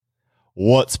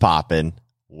What's poppin'?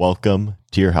 Welcome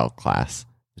to your health class,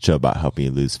 the show about helping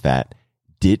you lose fat,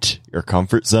 ditch your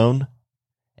comfort zone,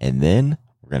 and then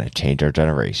we're going to change our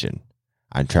generation.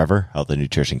 I'm Trevor, health and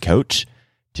nutrition coach.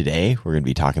 Today, we're going to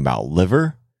be talking about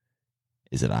liver.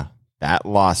 Is it a fat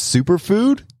loss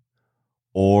superfood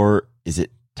or is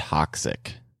it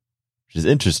toxic? Which is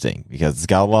interesting because it's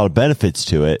got a lot of benefits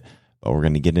to it. But we're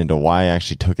going to get into why I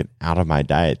actually took it out of my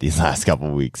diet these last couple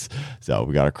of weeks. So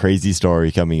we got a crazy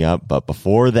story coming up. But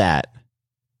before that,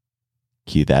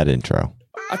 cue that intro.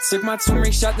 I took my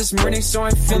turmeric shot this morning, so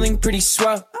I'm feeling pretty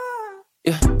swell.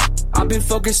 Yeah, I've been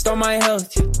focused on my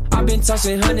health. Yeah. I've been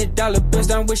tossing $100 bills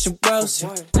down wishing wells.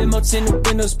 Yeah. Limo tinted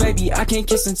windows, baby, I can't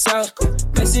kiss and tell.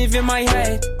 Passive in my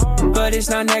head, but it's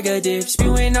not negative.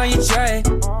 Spewing on your tray.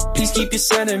 Please keep your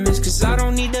sentiments, cause I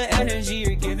don't need the energy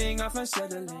you're giving off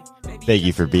unsettling. Thank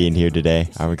you for being here today.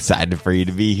 I'm excited for you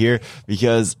to be here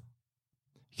because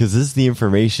this is the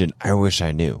information I wish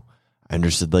I knew. I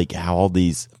understood like how all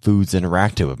these foods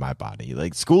interacted with my body.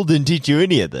 Like school didn't teach you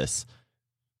any of this.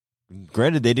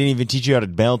 Granted, they didn't even teach you how to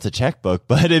balance a checkbook,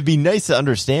 but it'd be nice to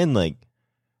understand like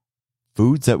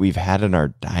foods that we've had in our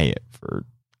diet for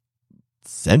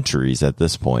centuries at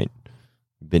this point.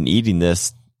 We've been eating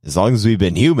this as long as we've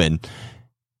been human,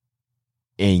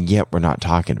 and yet we're not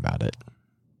talking about it.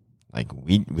 Like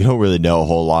we don't really know a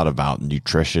whole lot about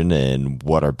nutrition and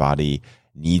what our body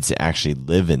needs to actually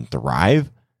live and thrive.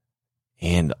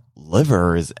 And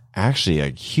liver is actually a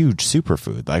huge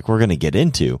superfood, like we're going to get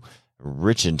into.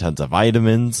 Rich in tons of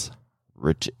vitamins,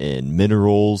 rich in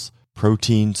minerals,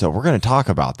 protein. So we're going to talk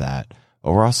about that,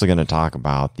 but we're also going to talk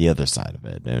about the other side of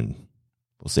it. And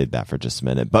we'll save that for just a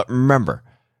minute. But remember,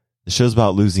 the show's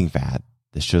about losing fat.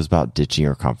 The show's about ditching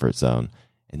our comfort zone.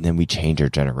 And then we change our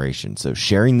generation. So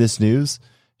sharing this news,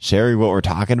 sharing what we're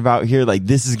talking about here, like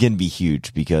this is going to be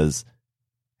huge because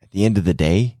at the end of the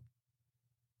day,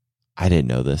 I didn't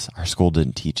know this. Our school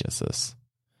didn't teach us this.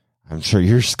 I'm sure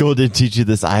your school didn't teach you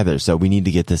this either. So we need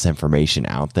to get this information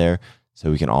out there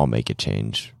so we can all make a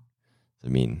change. I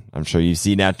mean, I'm sure you've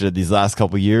seen after these last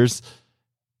couple of years,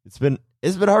 it's been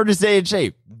hard to stay in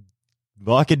shape.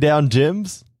 Locking down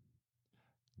gyms,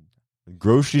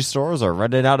 grocery stores are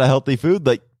running out of healthy food.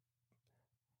 Like,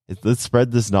 let's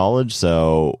spread this knowledge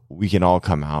so we can all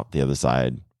come out the other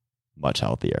side much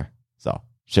healthier. So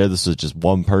share this with just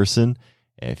one person.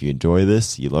 And if you enjoy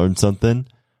this, you learn something.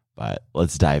 But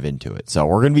let's dive into it. So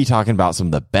we're going to be talking about some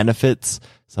of the benefits,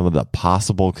 some of the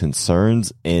possible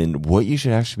concerns, and what you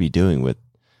should actually be doing with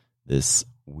this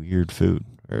weird food.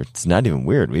 Or it's not even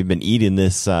weird. We've been eating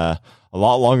this a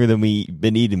lot longer than we've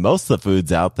been eating most of the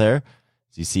foods out there.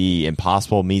 So you see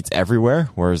Impossible meats everywhere,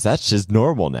 whereas that's just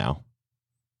normal now.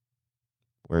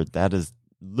 Where that is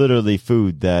literally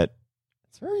food that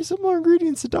it's very similar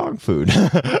ingredients to dog food.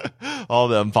 All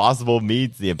the Impossible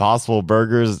meats, the Impossible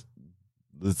burgers.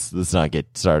 Let's not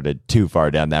get started too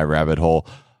far down that rabbit hole.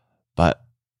 But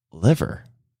liver,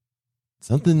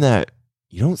 something that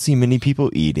you don't see many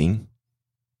people eating.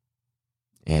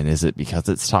 And is it because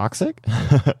it's toxic?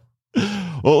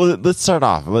 Well, let's start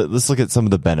off. Let's look at some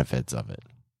of the benefits of it.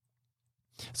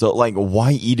 So, like,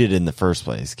 why eat it in the first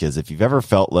place? Because if you've ever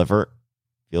felt liver,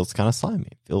 it feels kind of slimy.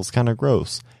 It feels kind of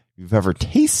gross. If you've ever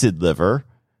tasted liver,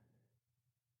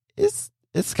 it's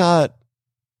got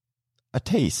a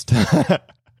taste.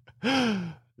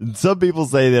 Some people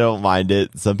say they don't mind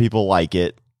it. Some people like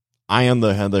it. I, on the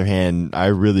other hand, I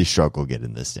really struggle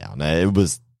getting this down. It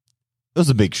was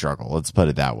a big struggle. Let's put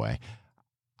it that way.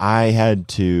 I had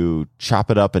to chop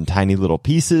it up in tiny little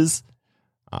pieces,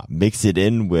 mix it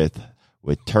in with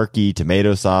turkey,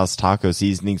 tomato sauce, taco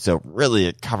seasoning. So really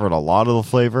it covered a lot of the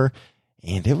flavor,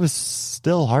 and it was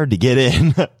still hard to get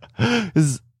in.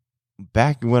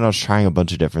 Back when I was trying a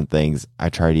bunch of different things,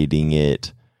 I've tried eating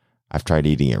it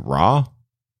raw.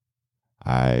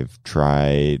 I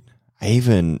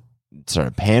even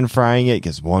started pan frying it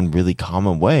because one really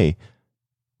common way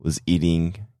was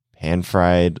eating pan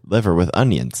fried liver with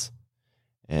onions.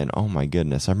 And oh my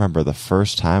goodness, I remember the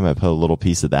first time I put a little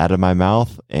piece of that in my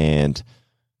mouth and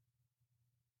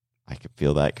I could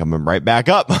feel that coming right back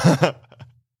up.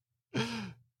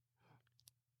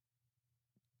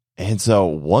 And so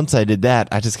once I did that,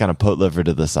 I just kind of put liver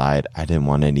to the side. I didn't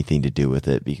want anything to do with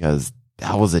it because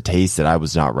that was a taste that I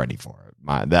was not ready for.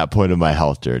 That point of my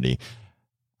health journey,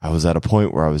 I was at a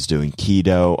point where I was doing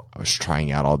keto. I was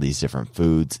trying out all these different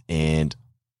foods and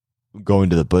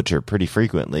going to the butcher pretty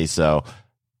frequently. So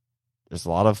there's a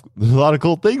lot of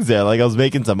cool things there. Like I was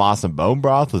making some awesome bone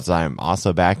broth, which I'm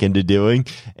also back into doing,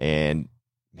 and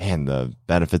man, the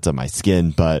benefits of my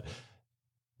skin. But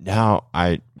now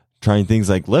I trying things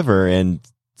like liver and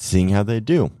seeing how they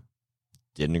do.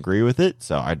 didn't agree with it.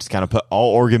 So I just kind of put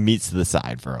all organ meats to the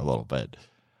side for a little bit.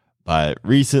 But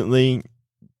recently,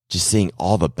 just seeing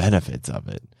all the benefits of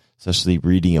it, especially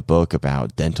reading a book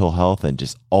about dental health and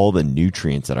just all the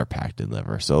nutrients that are packed in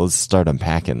liver. So let's start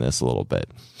unpacking this a little bit.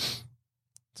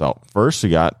 So first we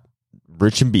got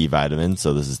rich in B vitamins.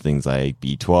 So this is things like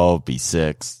B12,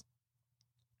 B6.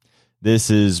 This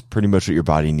is pretty much what your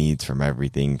body needs from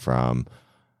everything from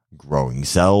growing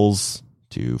cells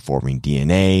to forming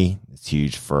DNA. It's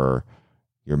huge for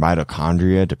your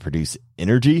mitochondria to produce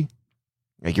energy.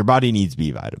 Like your body needs B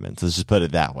vitamins. Let's just put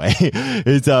it that way.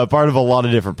 It's part of a lot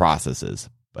of different processes,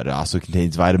 but it also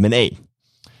contains vitamin A.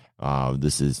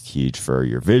 This is huge for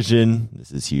your vision.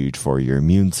 This is huge for your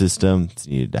immune system. It's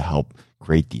needed to help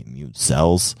create the immune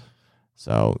cells.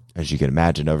 So as you can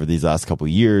imagine, over these last couple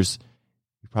of years,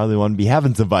 you probably want to be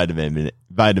having some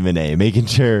vitamin A, making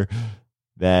sure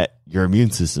that your immune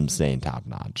system's staying top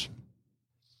notch.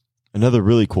 Another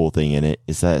really cool thing in it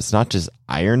is that it's not just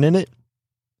iron in it,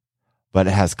 but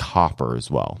it has copper as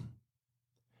well.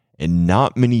 And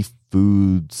not many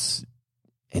foods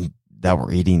that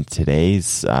we're eating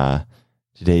today's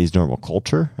normal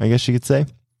culture, I guess you could say,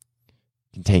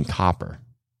 contain copper.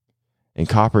 And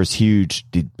copper is huge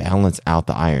to balance out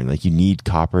the iron. Like you need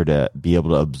copper to be able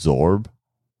to absorb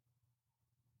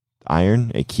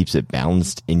iron. It keeps it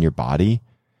balanced in your body.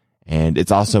 And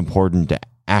it's also important to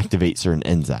activate certain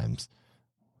enzymes.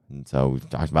 And so we've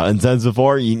talked about enzymes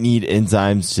before. You need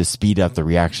enzymes to speed up the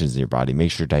reactions in your body,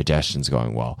 make sure digestion's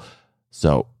going well.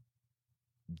 So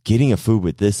getting a food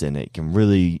with this in it can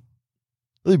really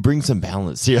bring some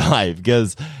balance to your life,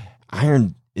 because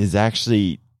iron is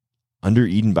actually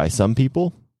under-eaten by some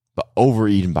people, but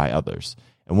over-eaten by others.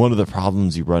 And one of the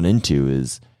problems you run into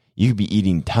is you could be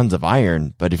eating tons of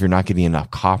iron, but if you're not getting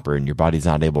enough copper and your body's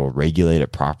not able to regulate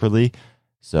it properly,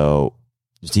 so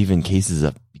there's even cases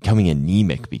of becoming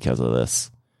anemic because of this.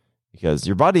 Because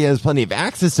your body has plenty of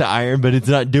access to iron, but it's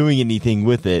not doing anything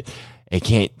with it. It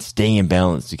can't stay in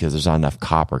balance because there's not enough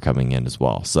copper coming in as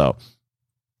well. So,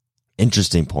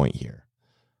 interesting point here.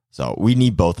 So, we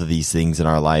need both of these things in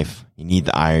our life. You need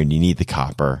the iron, you need the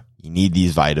copper, you need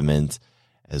these vitamins,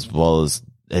 as well as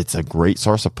it's a great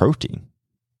source of protein.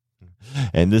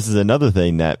 And this is another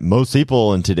thing that most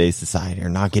people in today's society are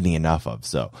not getting enough of.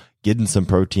 So, getting some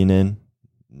protein in,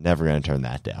 never going to turn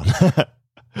that down.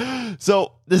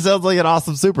 So this sounds like an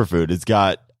awesome superfood.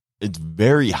 It's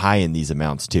very high in these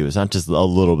amounts too. It's not just a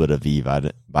little bit of E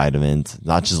vitamins,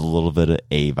 not just a little bit of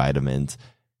A vitamins.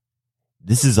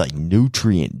 This is like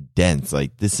nutrient dense.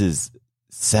 Like this is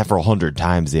several hundred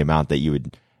times the amount that you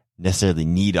would necessarily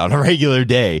need on a regular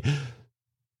day.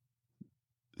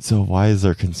 So why is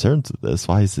there concerns with this?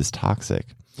 Why is this toxic?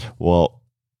 Well,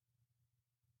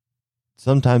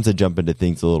 sometimes I jump into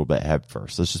things a little bit head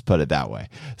first. Let's just put it that way.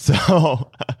 So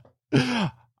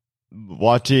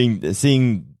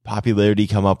seeing popularity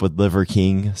come up with Liver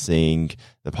King, seeing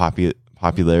the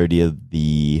popularity of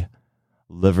the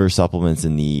liver supplements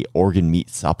and the organ meat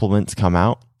supplements come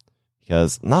out,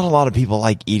 because not a lot of people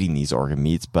like eating these organ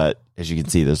meats, but as you can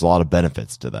see, there's a lot of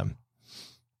benefits to them.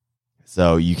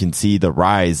 So you can see the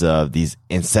rise of these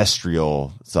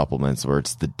ancestral supplements where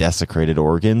it's the desecrated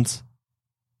organs,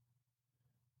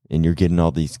 and you're getting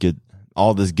all this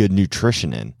good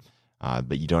nutrition in,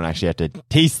 but you don't actually have to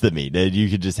taste the meat. You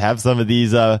could just have some of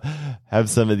these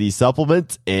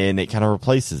supplements, and it kind of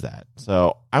replaces that.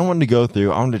 So I wanted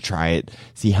to try it,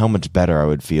 see how much better I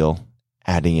would feel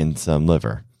adding in some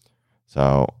liver.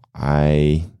 So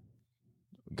I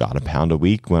got a pound a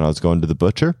week when I was going to the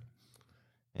butcher,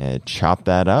 and chopped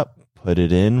that up, put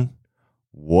it in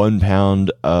 1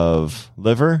 pound of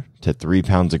liver to 3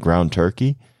 pounds of ground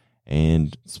turkey,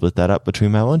 and split that up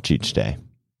between my lunch each day.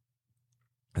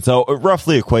 So it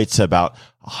roughly equates to about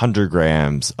 100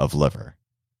 grams of liver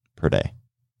per day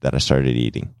that I started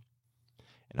eating.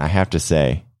 And I have to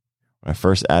say, when I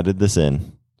first added this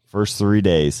in, first 3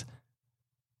 days,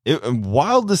 it was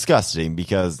wild disgusting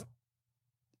because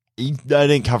I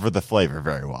didn't cover the flavor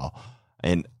very well.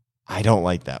 And I don't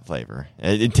like that flavor.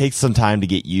 It takes some time to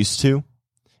get used to.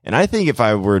 And I think if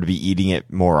I were to be eating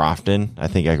it more often, I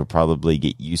think I could probably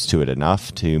get used to it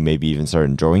enough to maybe even start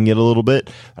enjoying it a little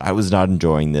bit. I was not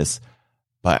enjoying this,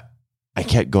 but I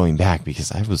kept going back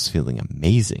because I was feeling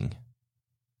amazing.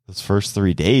 Those first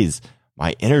 3 days,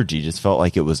 my energy just felt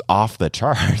like it was off the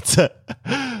charts.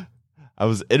 I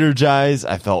was energized.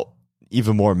 I felt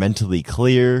even more mentally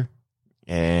clear.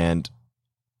 And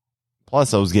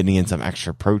plus, I was getting in some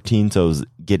extra protein, so it was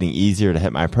getting easier to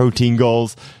hit my protein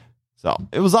goals. So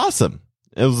it was awesome.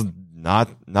 It was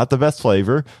not the best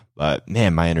flavor, but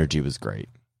man, my energy was great.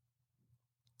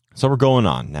 So we're going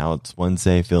on. Now it's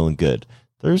Wednesday, feeling good.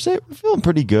 Thursday, we're feeling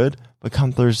pretty good. But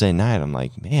come Thursday night, I'm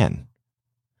like, man,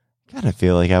 I kind of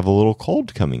feel like I have a little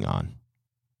cold coming on.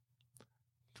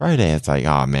 Friday, it's like,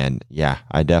 oh, man, yeah,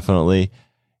 I definitely,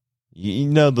 you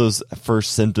know, those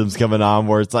first symptoms coming on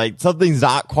where it's like something's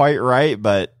not quite right,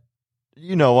 but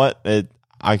you know what?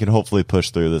 I can hopefully push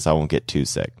through this. I won't get too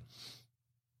sick.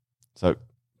 So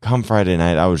come Friday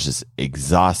night, I was just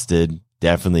exhausted.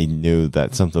 Definitely knew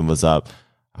that something was up.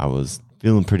 I was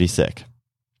feeling pretty sick.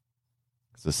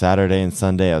 So Saturday and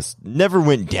Sunday, I never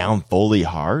went down fully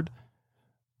hard,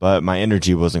 but my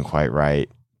energy wasn't quite right.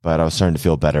 But I was starting to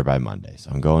feel better by Monday. So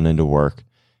I'm going into work,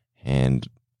 and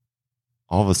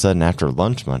all of a sudden after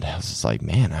lunch Monday, I was just like,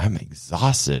 man, I'm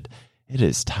exhausted. It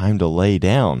is time to lay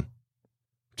down,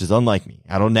 which is unlike me.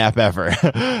 I don't nap ever.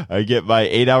 I get my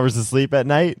 8 hours of sleep at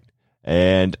night,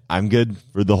 and I'm good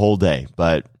for the whole day.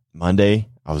 But Monday,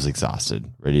 I was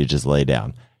exhausted, ready to just lay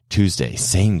down. Tuesday,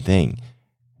 same thing.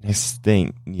 Next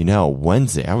thing you know,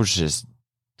 Wednesday, I was just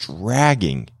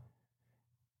dragging.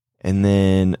 And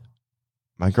then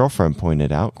my girlfriend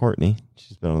pointed out, Courtney,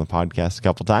 she's been on the podcast a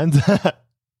couple times.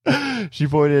 She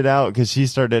pointed out, because she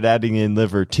started adding in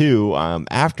liver too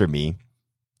after me,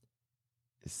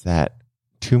 is that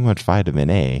too much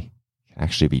vitamin A can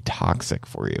actually be toxic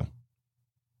for you.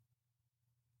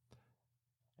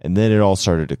 And then it all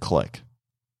started to click.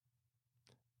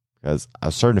 Because I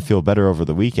was starting to feel better over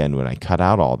the weekend when I cut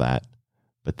out all that.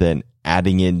 But then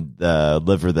adding in the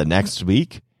liver the next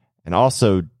week, and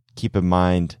also keep in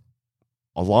mind,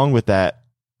 along with that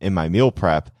in my meal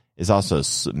prep, is also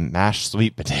mashed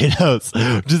sweet potatoes,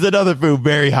 which is another food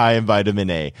very high in vitamin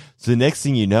A. So the next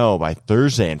thing you know, by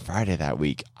Thursday and Friday that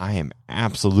week, I am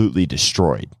absolutely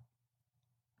destroyed.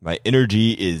 My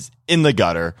energy is in the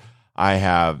gutter. I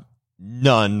have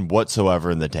none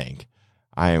whatsoever in the tank.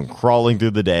 I am crawling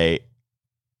through the day.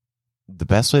 The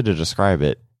best way to describe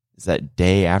it is that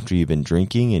day after you've been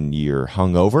drinking and you're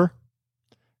hungover.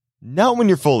 Not when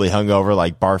you're fully hungover,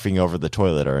 like barfing over the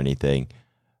toilet or anything,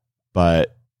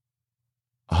 but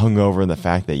hungover in the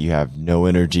fact that you have no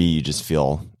energy, you just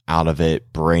feel out of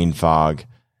it, brain fog.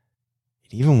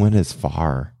 It even went as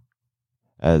far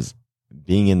as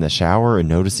being in the shower and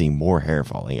noticing more hair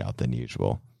falling out than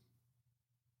usual.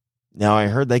 Now, I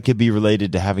heard that could be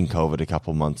related to having COVID a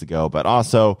couple months ago, but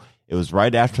also it was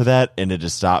right after that and it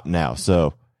just stopped now.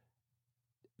 So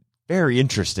very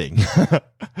interesting.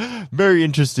 Very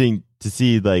interesting to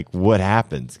see like what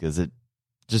happens, because it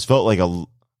just felt like a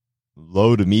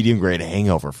low to medium grade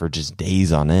hangover for just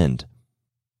days on end.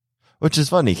 Which is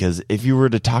funny, because if you were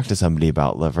to talk to somebody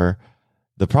about liver,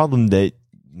 the problem that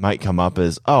might come up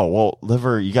is, oh, well,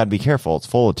 liver, you got to be careful. It's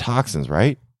full of toxins,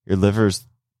 right? Your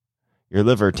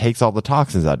liver takes all the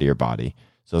toxins out of your body,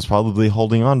 so it's probably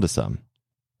holding on to some.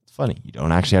 It's funny. You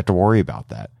don't actually have to worry about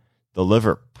that. The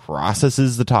liver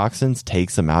processes the toxins,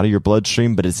 takes them out of your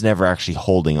bloodstream, but it's never actually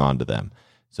holding on to them.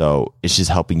 So it's just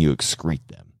helping you excrete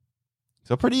them.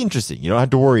 So pretty interesting. You don't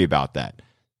have to worry about that.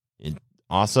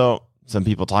 Also, some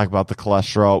people talk about the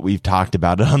cholesterol. We've talked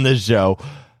about it on this show.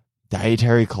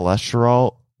 Dietary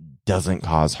cholesterol doesn't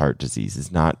cause heart disease.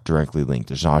 It's not directly linked.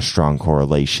 There's not a strong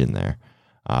correlation there.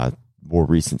 More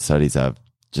recent studies have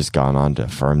just gone on to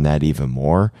affirm that even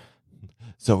more.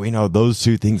 So we know those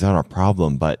two things aren't a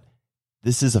problem, but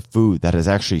this is a food that is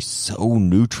actually so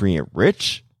nutrient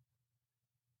rich.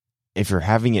 If you're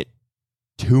having it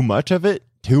too much of it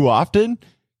too often,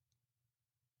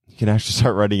 you can actually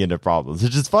start running into problems.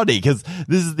 It's just funny, because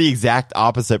this is the exact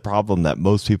opposite problem that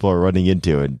most people are running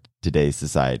into in today's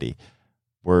society,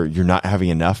 where you're not having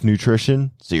enough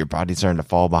nutrition, so your body's starting to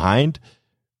fall behind.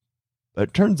 But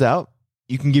it turns out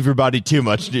you can give your body too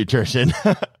much nutrition.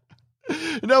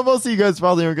 Now, most of you guys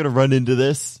probably aren't going to run into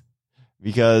this,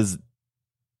 because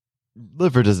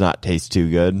liver does not taste too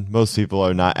good. Most people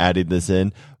are not adding this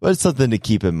in, but it's something to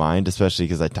keep in mind, especially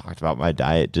because I talked about my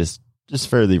diet just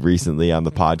fairly recently on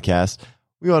the podcast.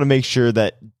 We want to make sure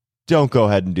that don't go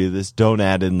ahead and do this. Don't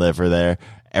add in liver there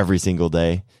every single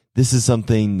day. This is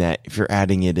something that if you're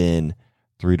adding it in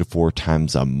 3 to 4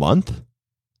 times a month,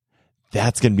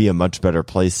 that's going to be a much better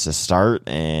place to start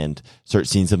and start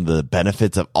seeing some of the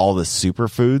benefits of all the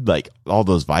superfood, like all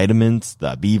those vitamins,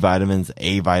 the B vitamins,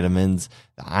 A vitamins,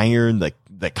 the iron,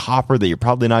 the copper that you're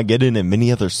probably not getting in many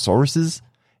other sources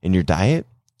in your diet.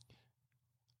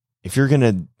 If you're going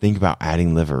to think about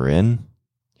adding liver in,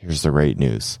 here's the great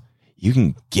news. You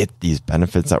can get these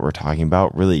benefits that we're talking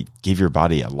about, really give your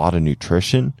body a lot of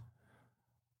nutrition,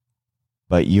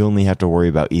 but you only have to worry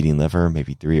about eating liver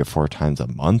maybe 3 or 4 times a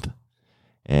month.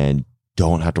 And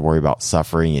don't have to worry about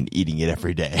suffering and eating it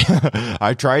every day.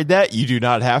 I tried that. You do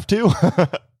not have to.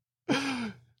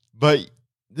 But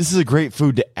this is a great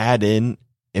food to add in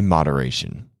in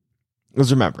moderation.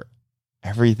 Because remember,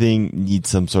 everything needs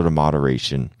some sort of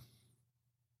moderation,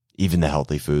 even the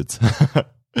healthy foods.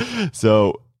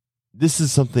 So this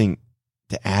is something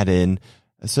to add in,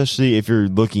 especially if you're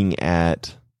looking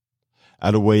at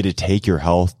a way to take your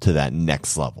health to that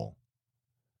next level.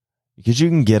 Because you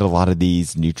can get a lot of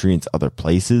these nutrients other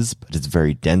places, but it's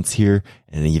very dense here,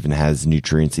 and it even has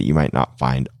nutrients that you might not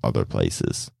find other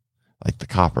places, like the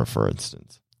copper, for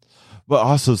instance. But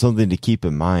also something to keep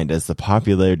in mind as the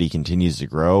popularity continues to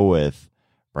grow with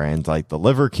brands like the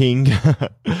Liver King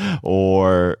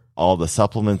or all the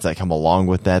supplements that come along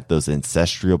with that, those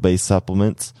ancestral-based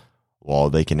supplements, while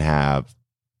they can have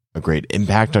a great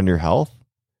impact on your health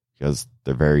because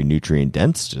they're very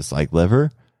nutrient-dense, just like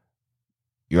liver,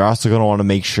 you're also going to want to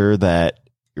make sure that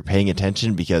you're paying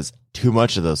attention because too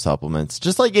much of those supplements,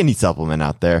 just like any supplement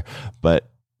out there, but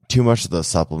too much of those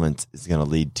supplements is going to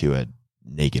lead to a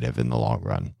negative in the long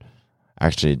run.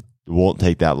 Actually, it won't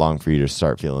take that long for you to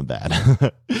start feeling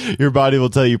bad. Your body will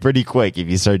tell you pretty quick if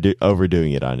you start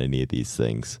overdoing it on any of these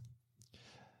things.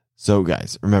 So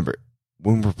guys, remember,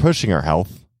 when we're pushing our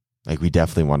health, like we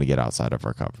definitely want to get outside of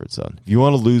our comfort zone. If you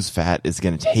want to lose fat, it's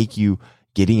going to take you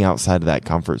getting outside of that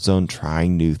comfort zone,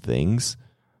 trying new things.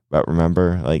 But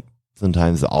remember, like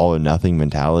sometimes the all or nothing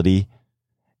mentality,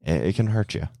 it can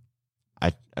hurt you.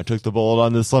 I took the bullet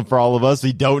on this one for all of us.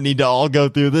 We don't need to all go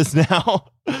through this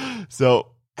now. So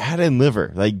add in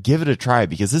liver, like give it a try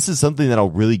because this is something that'll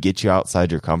really get you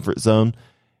outside your comfort zone.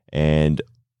 And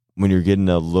when you're getting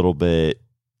a little bit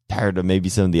tired of maybe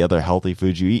some of the other healthy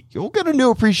foods you eat, you'll get a new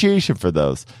appreciation for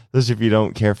those. Especially if you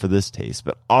don't care for this taste.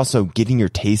 But also getting your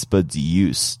taste buds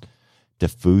used to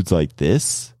foods like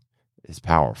this is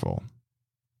powerful.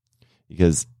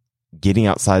 Because getting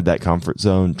outside that comfort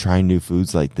zone, trying new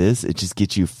foods like this, it just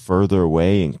gets you further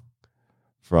away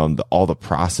from all the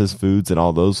processed foods and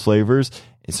all those flavors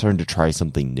and starting to try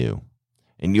something new.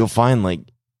 And you'll find like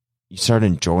you start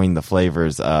enjoying the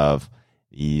flavors of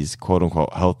these quote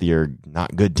unquote healthier,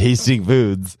 not good tasting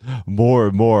foods more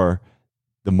and more,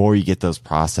 the more you get those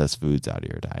processed foods out of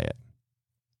your diet.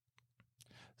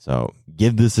 So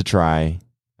give this a try.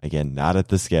 Again, not at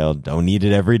the scale. Don't eat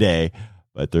it every day,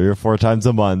 but 3 or 4 times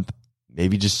a month.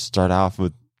 Maybe just start off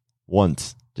with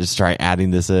once. Just try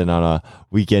adding this in on a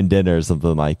weekend dinner or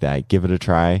something like that. Give it a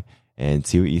try and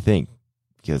see what you think.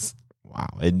 Because, wow,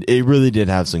 it really did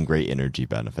have some great energy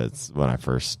benefits when I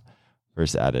first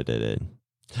added it in.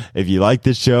 If you like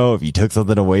this show, if you took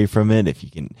something away from it, if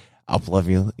you can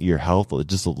up-level your health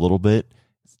just a little bit,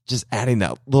 just adding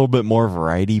that little bit more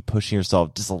variety, pushing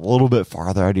yourself just a little bit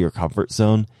farther out of your comfort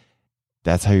zone,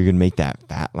 that's how you're going to make that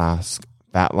fat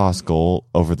loss goal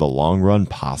over the long run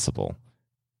possible.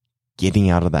 Getting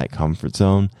out of that comfort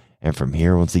zone. And from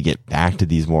here, once you get back to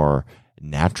these more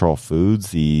natural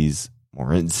foods, these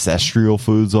more ancestral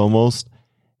foods almost,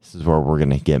 this is where we're going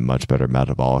to get much better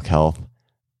metabolic health.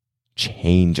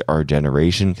 Change our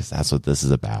generation, because that's what this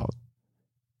is about.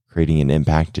 Creating an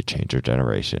impact to change our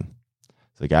generation.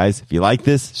 So guys, if you like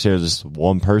this, share this with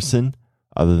one person.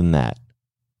 Other than that,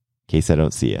 in case I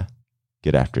don't see you,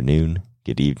 good afternoon,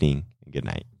 good evening, and good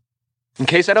night. In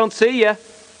case I don't see you,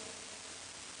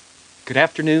 good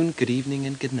afternoon, good evening,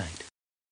 and good night.